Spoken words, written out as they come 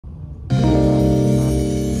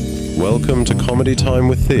Welcome to Comedy Time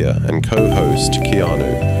with Thea and co-host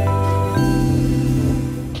Keanu.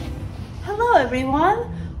 Hello everyone,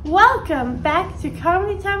 welcome back to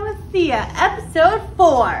Comedy Time with Thea, episode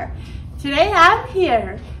 4. Today I'm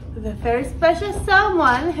here with a very special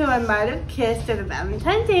someone who I might have kissed at a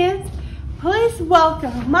Valentine's dance. Please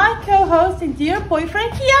welcome my co-host and dear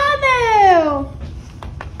boyfriend Keanu!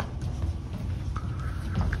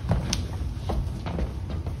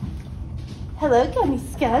 Hello, Gummy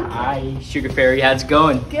Skunk. Hi, Sugar Fairy. How's it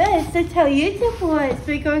going? Good. So tell YouTube what's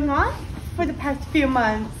been going on for the past few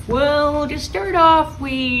months. Well, to start off,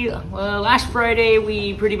 last Friday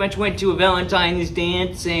we pretty much went to a Valentine's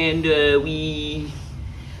dance, and we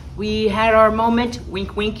had our moment.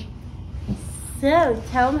 Wink, wink. So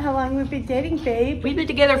tell them how long we've been dating, babe. We've been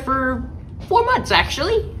together for 4 months,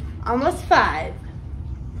 actually. Almost 5.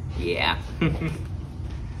 Yeah.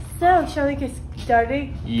 So shall we get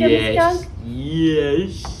started, Gummy Yes. Skunk?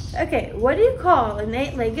 Yes. Okay, what do you call an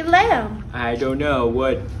 8-legged lamb? I don't know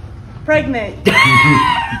what. Pregnant.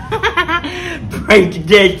 Pregnant.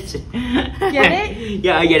 Get it?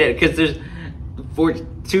 Yeah, I get it. Because there's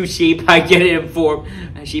 2 sheep. I get it. 4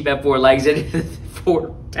 sheep have 4 legs, and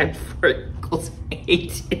 4 times 4 equals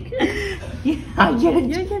 8. Yeah, I get it.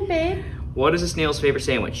 You can, babe. What is a snail's favorite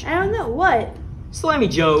sandwich? I don't know. What? Slimy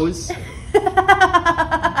Joe's.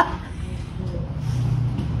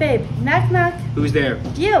 Babe, knock knock. Who's there?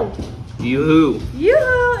 You. You who? You.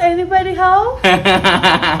 Anybody home?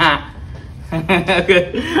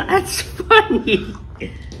 That's funny.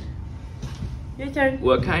 Your turn.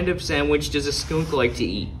 What kind of sandwich does a skunk like to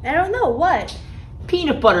eat? I don't know. What?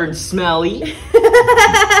 Peanut butter and smelly.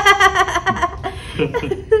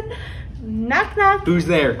 Knock knock. Who's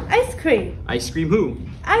there? Ice cream. Ice cream who?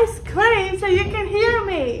 Ice cream so you can hear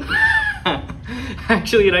me.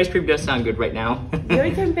 Actually, an ice cream does sound good right now.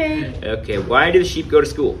 Your turn, babe. Okay, why do the sheep go to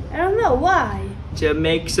school? I don't know. Why? To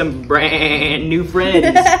make some brand new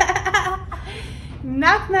friends.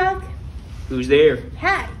 Knock knock. Who's there?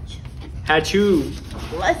 Hatch. Hatchoo.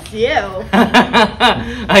 Bless you.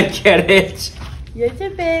 I get it. Your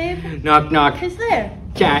turn, babe. Knock knock. Who's there?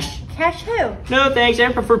 Cash. Cash who? No thanks,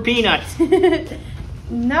 I prefer peanuts.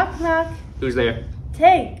 Knock knock. Who's there?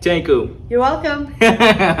 Tank. Tanku. You're welcome.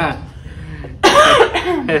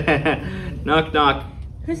 Knock knock.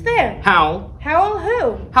 Who's there? How? How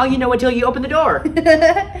who? How you know until you open the door?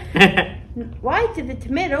 Why did the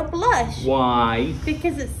tomato blush? Why?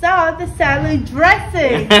 Because it saw the salad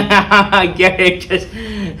dressing. I get it, just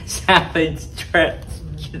salad dress.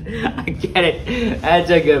 I get it. That's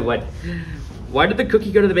a good one. Why did the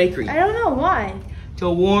cookie go to the bakery? I don't know why. To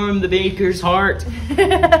warm the baker's heart.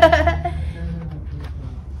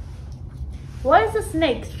 What is a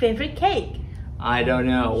snake's favorite cake? I don't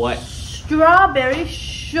know. What? Strawberry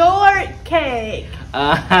shortcake.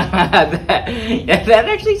 That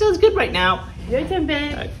actually sounds good right now. Your turn,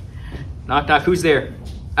 babe. Knock knock. Who's there?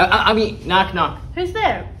 I mean, knock knock. Who's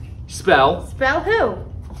there? Spell. Spell who?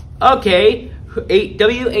 Okay.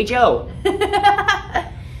 WHO.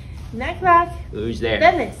 Knock knock. Who's there?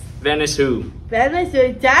 Venice. Venice who? Venice,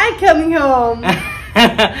 your dad coming home.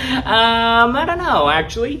 I don't know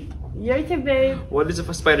actually. Your turn, babe. What is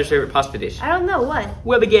a spider's favorite pasta dish? I don't know what.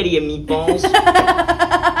 Spaghetti and meatballs.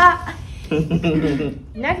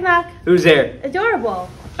 Knock knock. Who's there? Adorable.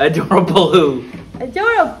 Adorable who?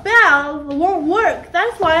 Adorable won't work.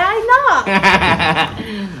 That's why I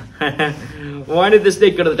knocked. Why did the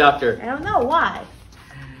snake go to the doctor? I don't know why.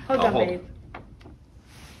 Hold on, hold. babe.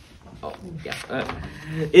 Oh, yeah.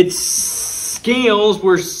 Its scales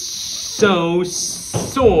were so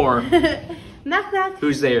sore. Knock knock.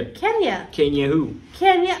 Who's there? Kenya. Kenya who?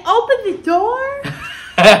 Kenya, open the door.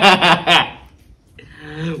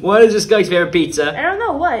 What is this guy's favorite pizza? I don't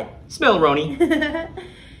know what. Smell-roni.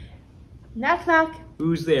 Knock knock.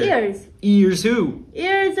 Who's there? Ears. Ears who?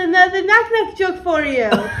 Here's another knock knock joke for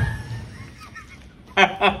you.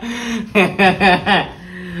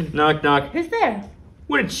 Knock knock. Who's there?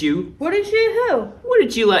 Wouldn't you? What is you who?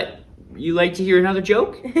 Wouldn't you like? You like to hear another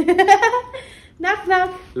joke? Knock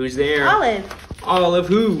knock. Who's there? Olive. Olive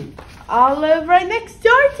who? Olive right next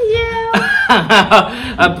door to you.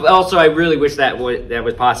 Also, I really wish that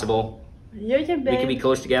was possible. Your turn, We could be babe.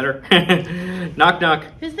 close together. Knock knock.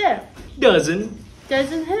 Who's there? Doesn't.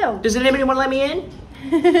 Doesn't who? Does anybody want to let me in?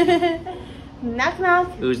 Knock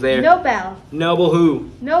knock. Who's there? No bell. Noble who?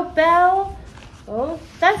 No bell. Oh,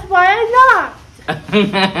 that's why I knocked.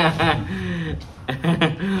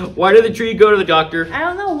 Why did the tree go to the doctor? I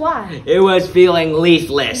don't know why. It was feeling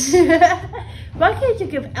leafless. Why can't you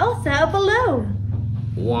give Elsa a balloon?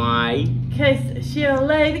 Why? Because she'll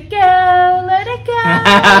let it go, let it go.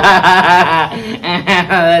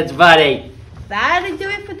 That's funny. That'll do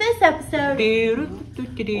it for this episode.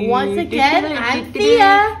 Once again, I'm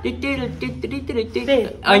Thea.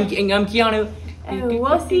 I'm Keanu. And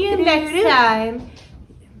we'll see you next time.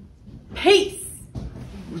 Peace.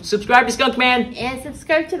 Subscribe to Skunk Man. And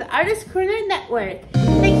subscribe to the Artist Corner Network.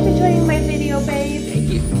 Thanks for joining my video, babe. Thank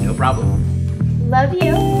you. No problem. Love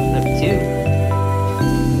you. Love you too.